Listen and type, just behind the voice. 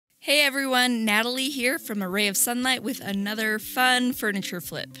Hey everyone, Natalie here from A Ray of Sunlight with another fun furniture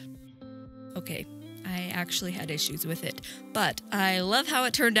flip. Okay, I actually had issues with it, but I love how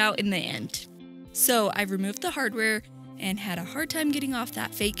it turned out in the end. So I removed the hardware and had a hard time getting off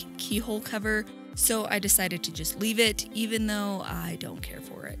that fake keyhole cover, so I decided to just leave it, even though I don't care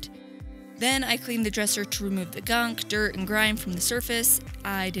for it. Then I cleaned the dresser to remove the gunk, dirt, and grime from the surface.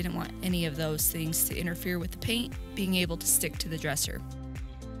 I didn't want any of those things to interfere with the paint being able to stick to the dresser.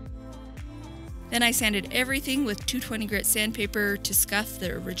 Then I sanded everything with 220 grit sandpaper to scuff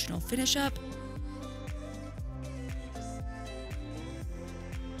the original finish up.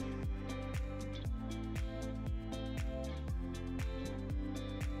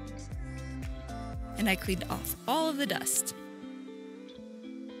 And I cleaned off all of the dust.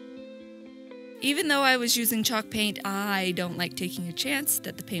 Even though I was using chalk paint, I don't like taking a chance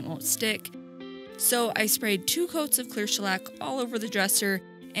that the paint won't stick. So I sprayed 2 coats of clear shellac all over the dresser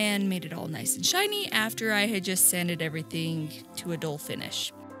and made it all nice and shiny after I had just sanded everything to a dull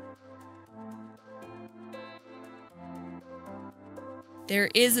finish. There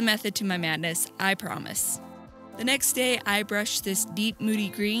is a method to my madness, I promise. The next day, I brushed this deep moody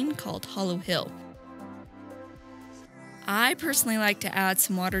green called Hollow Hill. I personally like to add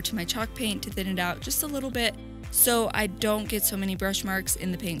some water to my chalk paint to thin it out just a little bit so I don't get so many brush marks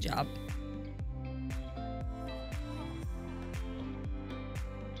in the paint job.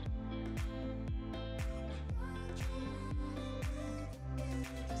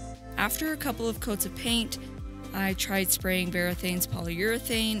 After a couple of coats of paint, I tried spraying Varathane's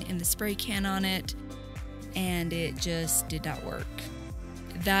polyurethane in the spray can on it, and it just did not work.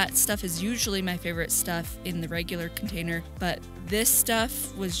 That stuff is usually my favorite stuff in the regular container, but this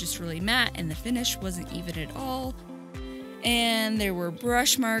stuff was just really matte and the finish wasn't even at all. And there were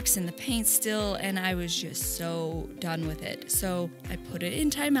brush marks in the paint still, and I was just so done with it. So I put it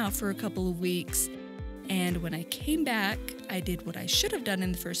in timeout for a couple of weeks. And when I came back, I did what I should have done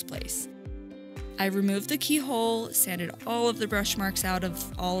in the first place. I removed the keyhole, sanded all of the brush marks out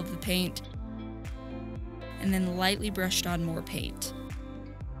of all of the paint, and then lightly brushed on more paint.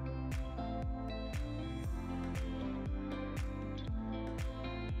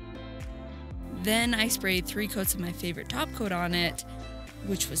 Then I sprayed 3 coats of my favorite Topcoat on it,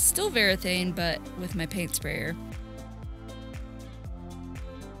 which was still Varathane, but with my paint sprayer.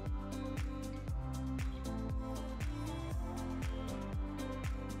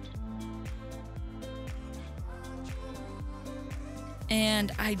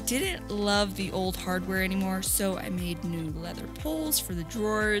 And I didn't love the old hardware anymore, so I made new leather poles for the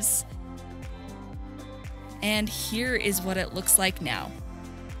drawers. And here is what it looks like now.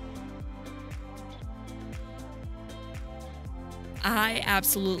 I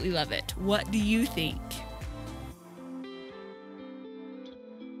absolutely love it. What do you think?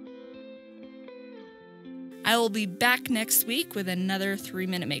 I will be back next week with another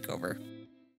 3-minute makeover.